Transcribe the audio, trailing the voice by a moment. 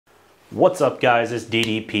What's up, guys? It's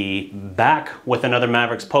DDP back with another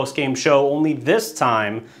Mavericks post-game show, only this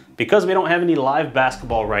time, because we don't have any live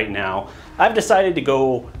basketball right now, I've decided to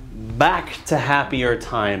go back to happier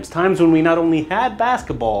times. Times when we not only had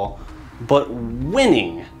basketball, but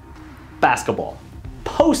winning basketball.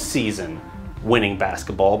 Postseason winning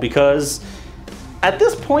basketball, because at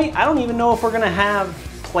this point, I don't even know if we're gonna have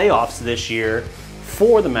playoffs this year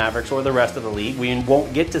for the Mavericks or the rest of the league. We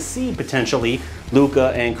won't get to see potentially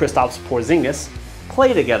Luka and Kristaps Porzingis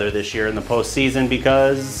play together this year in the postseason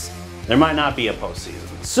because there might not be a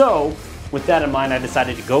postseason. So with that in mind, I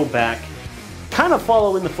decided to go back, kind of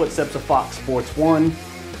follow in the footsteps of Fox Sports 1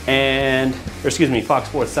 and, Fox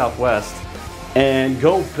Sports Southwest, and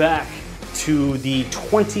go back to the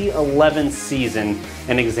 2011 season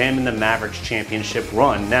and examine the Mavericks championship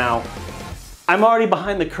run. Now, I'm already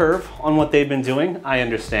behind the curve on what they've been doing, I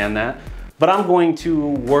understand that, but I'm going to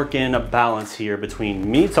work in a balance here between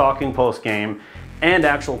me talking post-game and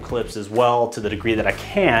actual clips as well to the degree that I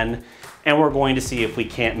can, and we're going to see if we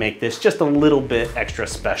can't make this just a little bit extra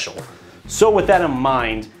special. So with that in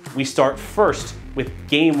mind, we start first with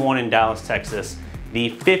Game 1 in Dallas, Texas,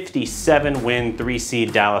 the 57-win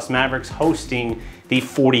 3-seed Dallas Mavericks hosting the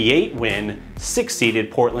 48-win 6-seeded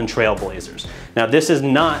Portland Trail Blazers. Now, this is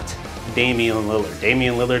not Damian Lillard.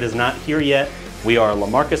 Damian Lillard is not here yet. We are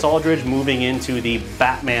LaMarcus Aldridge moving into the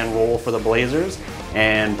Batman role for the Blazers,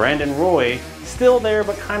 and Brandon Roy still there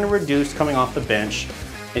but kind of reduced coming off the bench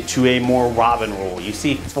to a more Robin role. You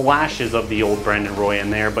see flashes of the old Brandon Roy in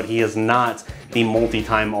there, but he is not the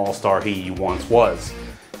multi-time All-Star he once was.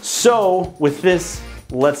 So with this,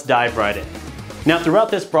 let's dive right in. Now, throughout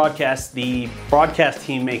this broadcast, the broadcast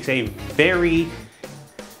team makes a very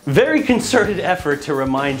concerted effort to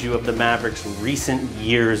remind you of the Mavericks' recent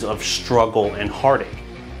years of struggle and heartache.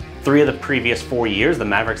 3 of the previous 4 years, the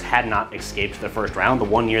Mavericks had not escaped the first round. The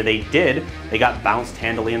 1 year they did, they got bounced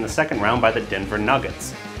handily in the second round by the Denver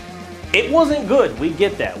Nuggets. It wasn't good, we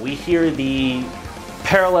get that. We hear the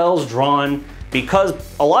parallels drawn because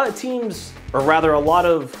a lot of teams, or rather a lot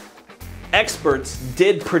of experts,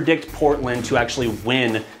 did predict Portland to actually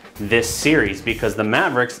win this series because the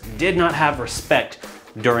Mavericks did not have respect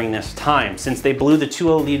during this time. Since they blew the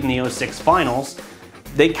 2-0 lead in the 06 finals,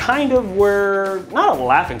 they kind of were not a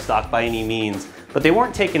laughingstock by any means, but they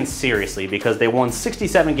weren't taken seriously because they won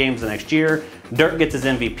 67 games the next year. Dirk gets his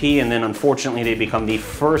MVP, and then unfortunately they become the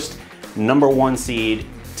first #1 seed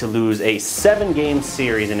to lose a 7-game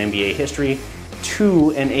series in NBA history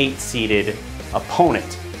to an 8-seeded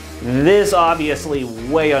opponent. This obviously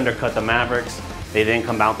way undercut the Mavericks. They then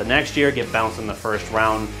come out the next year, get bounced in the first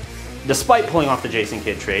round, despite pulling off the Jason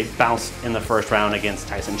Kidd trade, bounced in the first round against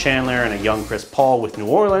Tyson Chandler and a young Chris Paul with New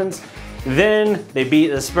Orleans. Then they beat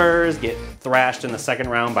the Spurs, get thrashed in the second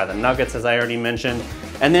round by the Nuggets, as I already mentioned.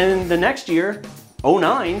 And then the next year,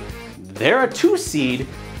 09, they're a 2 seed,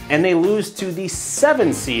 and they lose to the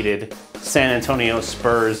 7-seeded San Antonio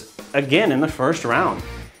Spurs again in the first round.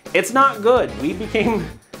 It's not good. We became,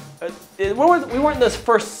 we weren't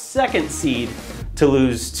the second seed to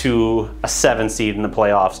lose to a 7 seed in the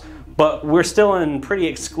playoffs, but we're still in pretty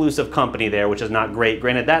exclusive company there, which is not great.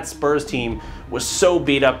 Granted, that Spurs team was so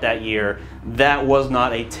beat up that year, that was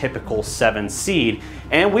not a typical 7 seed.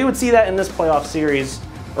 And we would see that in this playoff series,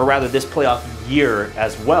 or rather this playoff year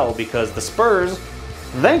as well, because the Spurs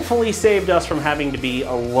thankfully saved us from having to be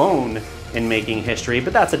alone in making history,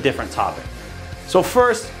 but that's a different topic. So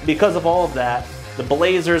first, because of all of that, the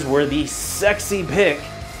Blazers were the sexy pick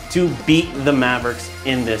to beat the Mavericks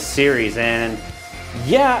in this series. And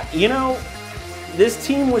yeah, you know, this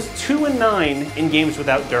team was 2-9 in games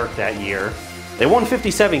without Dirk that year. They won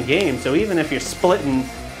 57 games, so even if you're splitting,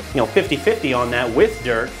 50-50 on that with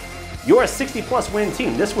Dirk, you're a 60-plus win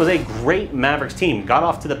team. This was a great Mavericks team. Got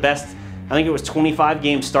off to the best, I think it was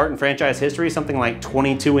 25-game start in franchise history, something like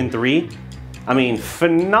 22-3. I mean,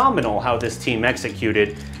 phenomenal how this team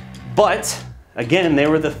executed. But again, they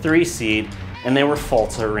were the 3 seed, and they were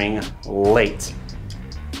faltering late.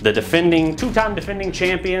 The two-time defending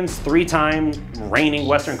champions, 3-time reigning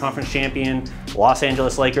Western Conference champion, Los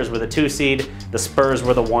Angeles Lakers were the 2 seed, the Spurs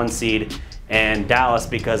were the 1 seed, and Dallas,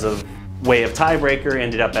 because of way of tiebreaker,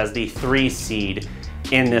 ended up as the 3 seed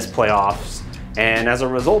in this playoffs. And as a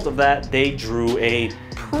result of that, they drew a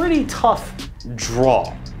pretty tough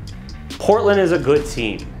draw. Portland is a good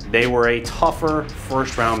team. They were a tougher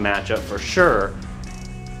first-round matchup for sure,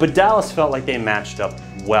 but Dallas felt like they matched up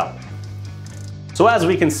well. So as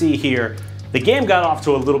we can see here, the game got off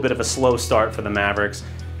to a little bit of a slow start for the Mavericks.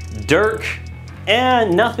 Dirk,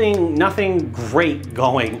 and nothing great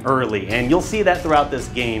going early, and you'll see that throughout this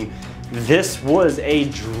game. This was a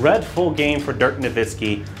dreadful game for Dirk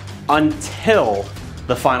Nowitzki until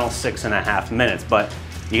the final 6.5 minutes. But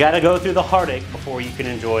you got to go through the heartache before you can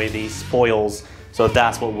enjoy the spoils. So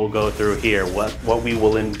that's what we'll go through here, what we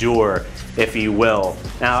will endure, if you will.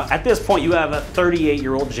 Now, at this point, you have a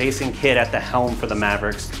 38-year-old Jason Kidd at the helm for the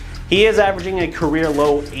Mavericks. He is averaging a career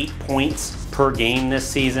low 8 points per game this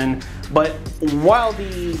season, but while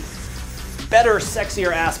the better,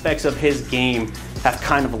 sexier aspects of his game have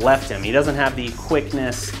kind of left him, he doesn't have the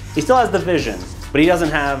quickness. He still has the vision, but he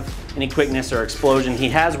doesn't have any quickness or explosion. He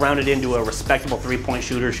has rounded into a respectable three-point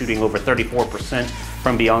shooter, shooting over 34%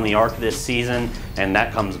 from beyond the arc this season, and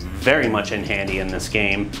that comes very much in handy in this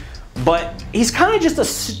game. But he's kind of just a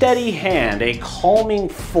steady hand, a calming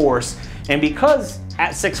force, and because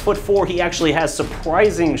at 6'4", he actually has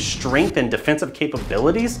surprising strength and defensive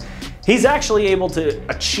capabilities, he's actually able to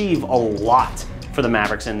achieve a lot for the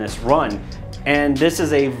Mavericks in this run, and this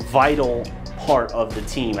is a vital part of the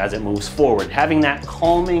team as it moves forward. Having that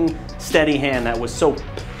calming, steady hand that was so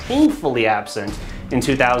painfully absent in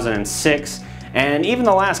 2006, and even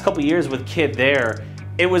the last couple years with Kidd there,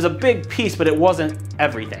 it was a big piece, but it wasn't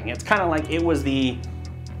everything. It's kind of like it was the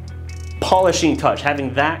polishing touch,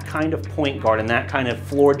 having that kind of point guard and that kind of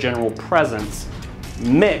floor general presence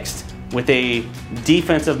mixed with a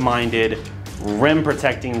defensive-minded,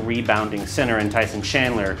 rim-protecting, rebounding center in Tyson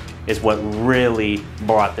Chandler is what really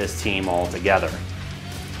brought this team all together.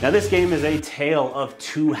 Now this game is a tale of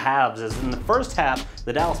two halves, as in the first half,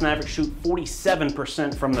 the Dallas Mavericks shoot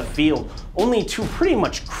 47% from the field, only to pretty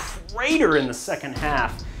much crater in the second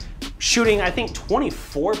half, shooting I think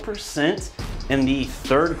 24% in the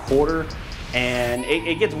third quarter, and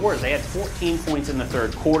it gets worse. They had 14 points in the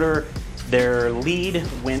third quarter. Their lead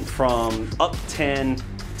went from up 10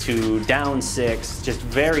 to down 6, just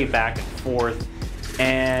very back and forth.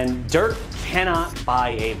 And Dirk cannot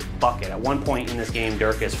buy a bucket. At one point in this game,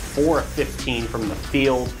 Dirk is 4 of 15 from the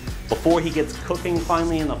field. Before he gets cooking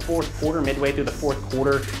finally in the fourth quarter, midway through the fourth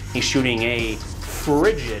quarter, he's shooting a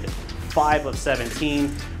frigid 5 of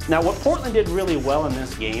 17. Now what Portland did really well in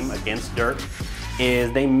this game against Dirk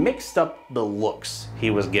is they mixed up the looks he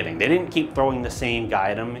was getting. They didn't keep throwing the same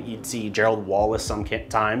guy at him. You'd see Gerald Wallace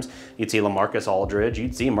sometimes, you'd see LaMarcus Aldridge,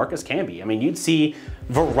 you'd see Marcus Camby. I mean, you'd see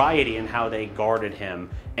variety in how they guarded him,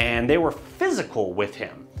 and they were physical with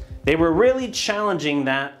him. They were really challenging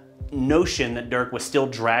that notion that Dirk was still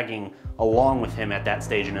dragging along with him at that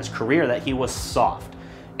stage in his career, that he was soft.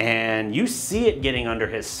 And you see it getting under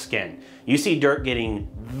his skin. You see Dirk getting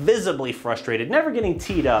visibly frustrated, never getting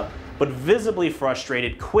teed up, but visibly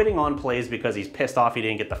frustrated, quitting on plays because he's pissed off he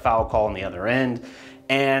didn't get the foul call on the other end.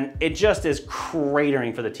 And it just is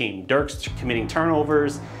cratering for the team. Dirk's committing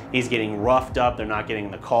turnovers, he's getting roughed up, they're not getting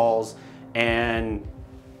the calls, and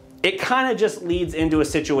it kind of just leads into a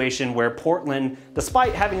situation where Portland,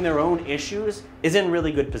 despite having their own issues, is in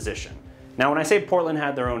really good position. Now, when I say Portland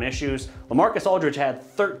had their own issues, LaMarcus Aldridge had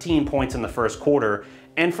 13 points in the first quarter,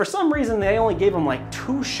 and for some reason they only gave him like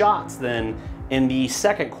 2 shots then in the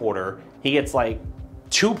second quarter. He gets like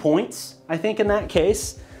 2 points, I think, in that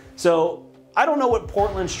case. So I don't know what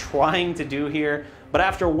Portland's trying to do here, but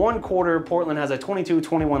after one quarter, Portland has a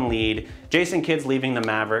 22-21 lead. Jason Kidd's leading the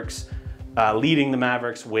Mavericks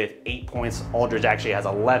with 8 points. Aldridge actually has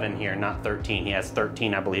 11 here, not 13. He has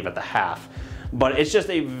 13, I believe, at the half. But it's just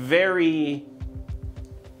a very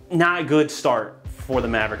not good start for the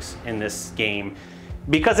Mavericks in this game,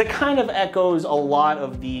 because it kind of echoes a lot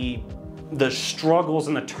of the struggles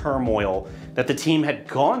and the turmoil that the team had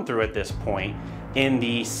gone through at this point in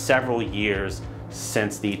the several years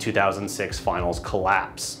since the 2006 finals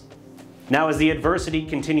collapse. Now, as the adversity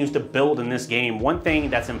continues to build in this game, one thing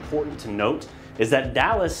that's important to note is that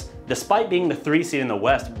Dallas, despite being the 3 seed in the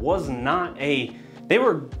West, they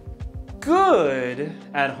were good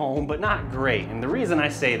at home, but not great. And the reason I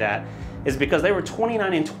say that is because they were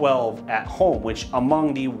 29-12 at home, which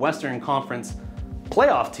among the Western Conference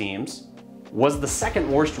playoff teams was the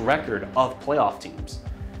second worst record of playoff teams.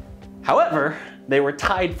 However, they were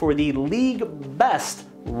tied for the league best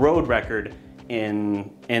road record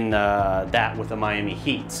in that with the Miami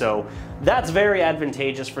Heat. So that's very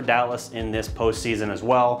advantageous for Dallas in this postseason as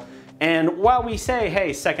well. And while we say,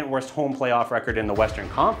 hey, second worst home playoff record in the Western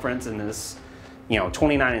Conference in this,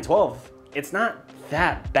 29-12, it's not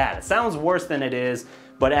that bad. It sounds worse than it is,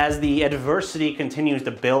 but as the adversity continues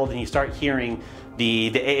to build and you start hearing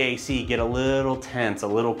the AAC get a little tense, a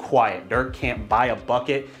little quiet, Dirk can't buy a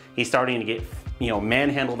bucket, he's starting to get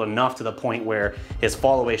manhandled enough to the point where his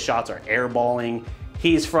fall-away shots are airballing.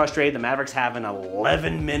 He's frustrated. The Mavericks have an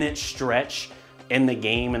 11-minute stretch in the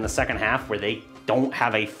game in the second half where they don't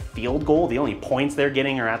have a field goal. The only points they're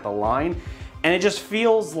getting are at the line. And it just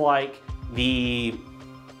feels like the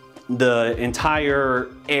the entire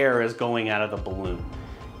air is going out of the balloon.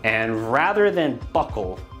 And rather than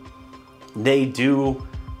buckle, they do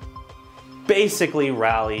basically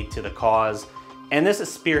rally to the cause. And this is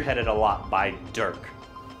spearheaded a lot by Darreck.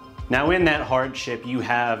 Now in that hardship, you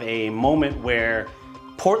have a moment where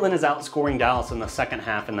Portland is outscoring Dallas in the second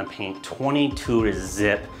half in the paint,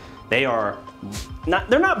 22-0.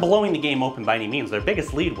 They're not blowing the game open by any means. Their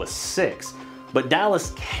biggest lead was 6, but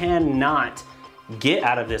Dallas cannot get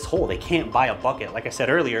out of this hole. They can't buy a bucket. Like I said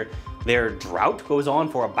earlier, their drought goes on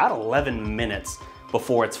for about 11 minutes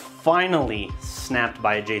before it's finally snapped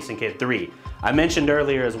by a Jason Kidd 3. I mentioned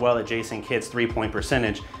earlier as well that Jason Kidd's three-point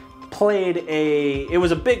percentage it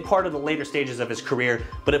was a big part of the later stages of his career,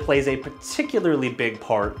 but it plays a particularly big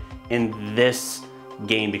part in this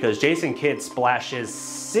game because Jason Kidd splashes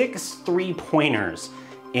 6 3-pointers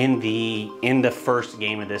in the first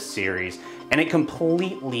game of this series, and it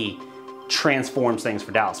completely transforms things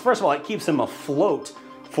for Dallas. First of all, it keeps him afloat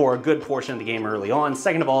for a good portion of the game early on.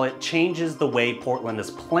 Second of all, it changes the way Portland is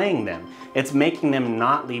playing them. It's making them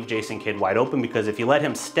not leave Jason Kidd wide open, because if you let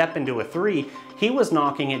him step into a 3, he was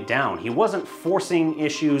knocking it down. He wasn't forcing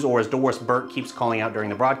issues, or as Doris Burke keeps calling out during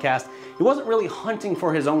the broadcast, he wasn't really hunting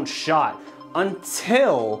for his own shot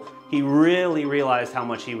until he really realized how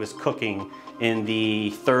much he was cooking in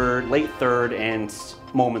the late third and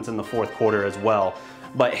moments in the fourth quarter as well.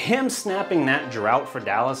 But him snapping that drought for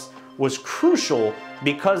Dallas was crucial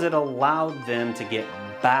because it allowed them to get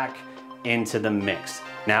back into the mix.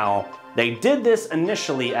 Now, they did this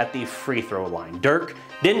initially at the free throw line. Darreck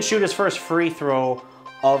didn't shoot his first free throw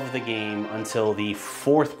of the game until the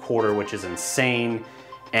fourth quarter, which is insane.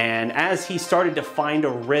 And as he started to find a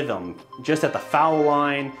rhythm just at the foul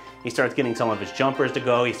line, he starts getting some of his jumpers to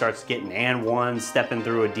go. He starts getting and ones, stepping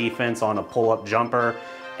through a defense on a pull-up jumper.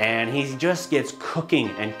 And he just gets cooking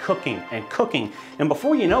and cooking and cooking. And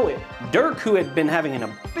before you know it, Darreck, who had been having an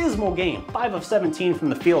abysmal game, 5 of 17 from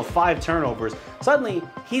the field, 5 turnovers, suddenly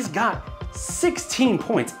he's got 16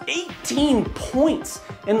 points, 18 points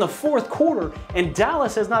in the fourth quarter. And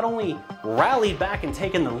Dallas has not only rallied back and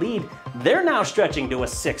taken the lead, they're now stretching to a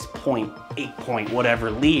 6-point, 8-point, whatever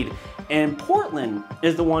lead. And Portland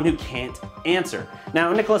is the one who can't answer.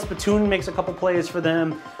 Now, Nicholas Batum makes a couple plays for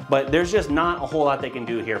them, but there's just not a whole lot they can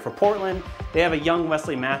do here. For Portland, they have a young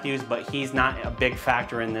Wesley Matthews, but he's not a big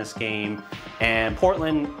factor in this game. And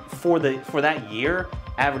Portland, for that year,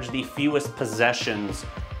 averaged the fewest possessions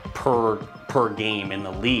per game in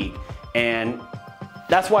the league. And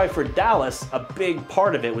that's why for Dallas, a big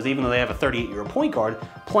part of it was, even though they have a 38-year-old point guard,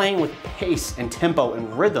 playing with pace and tempo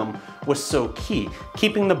and rhythm was so key.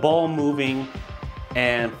 Keeping the ball moving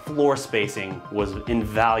and floor spacing was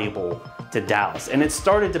invaluable to Dallas. And it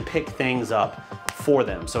started to pick things up for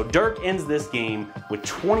them. So Darreck ends this game with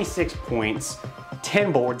 26 points,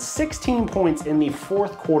 10 boards, 16 points in the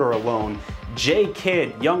fourth quarter alone. Jay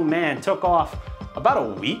Kidd, young man, took off about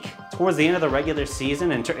a week towards the end of the regular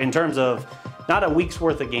season in terms of not a week's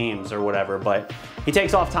worth of games or whatever, but he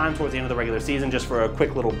takes off time towards the end of the regular season just for a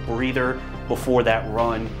quick little breather before that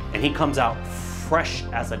run, and he comes out fresh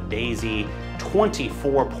as a daisy.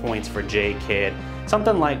 24 points for Jay Kidd,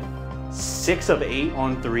 something like 6 of 8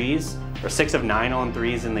 on threes, or 6 of 9 on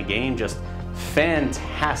threes in the game. Just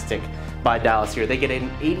fantastic by Dallas here. They get an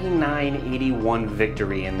 89-81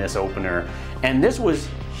 victory in this opener, and this was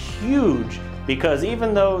huge because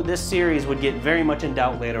even though this series would get very much in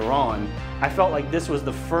doubt later on, I felt like this was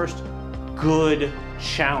the first good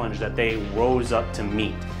challenge that they rose up to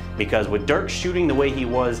meet, because with Darreck shooting the way he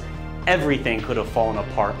was, everything could have fallen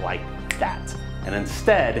apart like that. And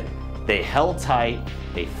instead, they held tight,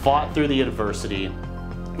 they fought through the adversity.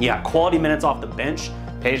 Yeah, quality minutes off the bench.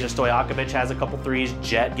 Peja Stojakovic has a couple threes,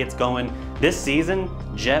 Jet gets going. This season,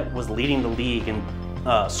 Jet was leading the league in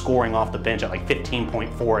scoring off the bench at like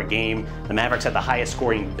 15.4 a game. The Mavericks had the highest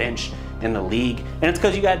scoring bench in the league. And it's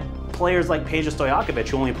because you got players like Peja Stojakovic,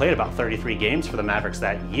 who only played about 33 games for the Mavericks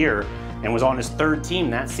that year and was on his third team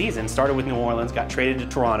that season. Started with New Orleans, got traded to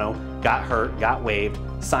Toronto, got hurt, got waived,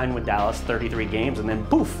 signed with Dallas, 33 games, and then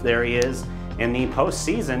poof, there he is in the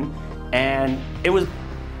postseason. And it was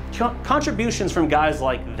contributions from guys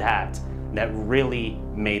like that that really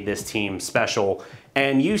made this team special.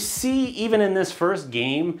 And you see, even in this first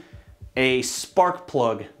game, a spark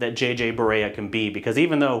plug that JJ Barea can be, because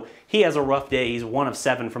even though he has a rough day, he's 1 of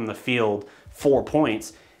 7 from the field, 4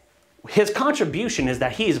 points, his contribution is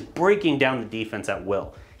that he's breaking down the defense at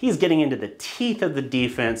will. He's getting into the teeth of the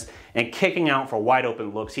defense and kicking out for wide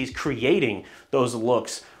open looks. He's creating those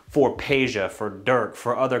looks for Peja, for Darreck,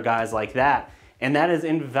 for other guys like that. And that is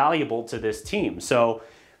invaluable to this team. So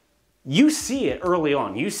you see it early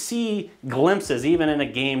on. You see glimpses, even in a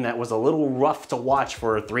game that was a little rough to watch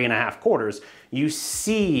for 3.5 quarters. You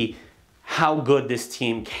see how good this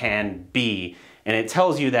team can be. And it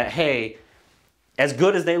tells you that, hey, as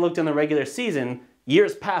good as they looked in the regular season,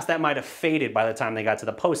 years past that might have faded by the time they got to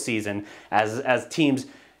the postseason as teams,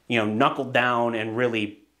 you know, knuckled down and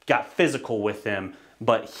really got physical with them.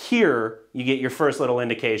 But here you get your first little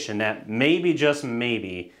indication that maybe, just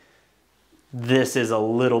maybe, this is a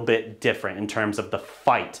little bit different in terms of the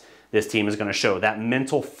fight this team is going to show. That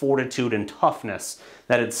mental fortitude and toughness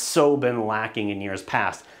that had so been lacking in years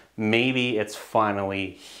past. Maybe it's finally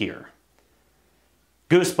here.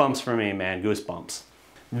 Goosebumps for me, man, goosebumps.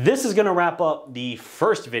 This is gonna wrap up the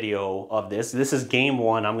first video of this. This is game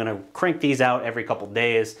one. I'm gonna crank these out every couple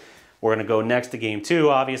days. We're gonna go next to game two,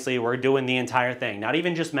 obviously. We're doing the entire thing. Not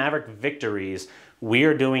even just Maverick victories. We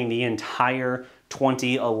are doing the entire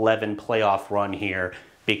 2011 playoff run here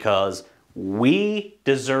because we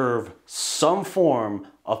deserve some form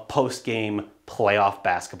of post-game playoff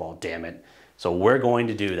basketball, damn it. So we're going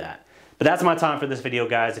to do that. But that's my time for this video,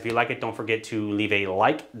 guys. If you like it, don't forget to leave a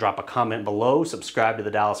like, drop a comment below, subscribe to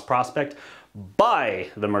the Dallas Prospect,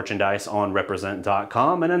 buy the merchandise on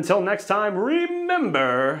represent.com, and until next time,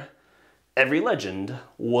 remember, every legend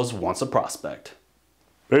was once a prospect.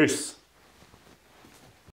 Peace.